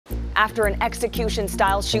After an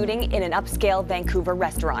execution-style shooting in an upscale Vancouver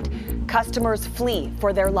restaurant, customers flee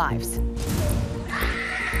for their lives.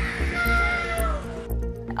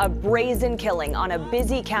 A brazen killing on a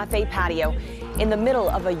busy cafe patio in the middle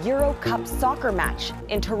of a Euro Cup soccer match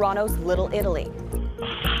in Toronto's Little Italy.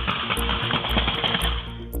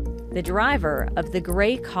 The driver of the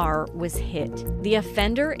gray car was hit. The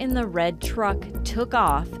offender in the red truck took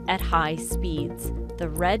off at high speeds. The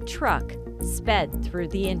red truck sped through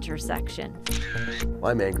the intersection.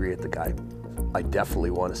 I'm angry at the guy. I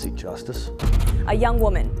definitely want to see justice. A young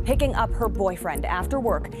woman picking up her boyfriend after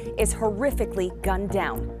work is horrifically gunned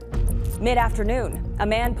down. Mid-afternoon, a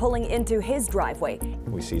man pulling into his driveway.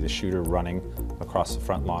 We see the shooter running across the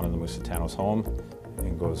front lawn of the Musitano's home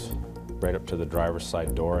and goes right up to the driver's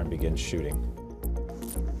side door and begins shooting.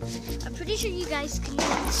 I'm pretty sure you guys can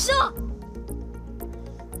hear me. Stop!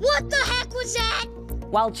 What the heck was that?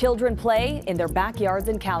 While children play in their backyards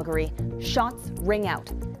in Calgary, shots ring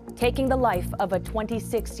out, taking the life of a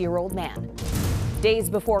 26-year-old man. Days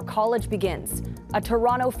before college begins, a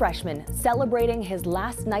Toronto freshman celebrating his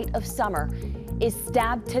last night of summer is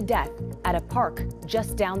stabbed to death at a park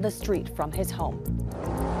just down the street from his home.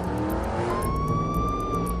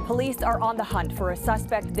 Police are on the hunt for a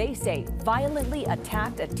suspect they say violently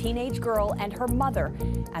attacked a teenage girl and her mother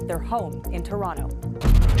at their home in Toronto.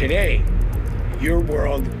 Today, your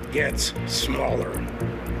world gets smaller.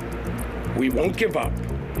 We won't give up,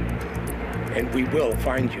 and we will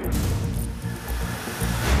find you.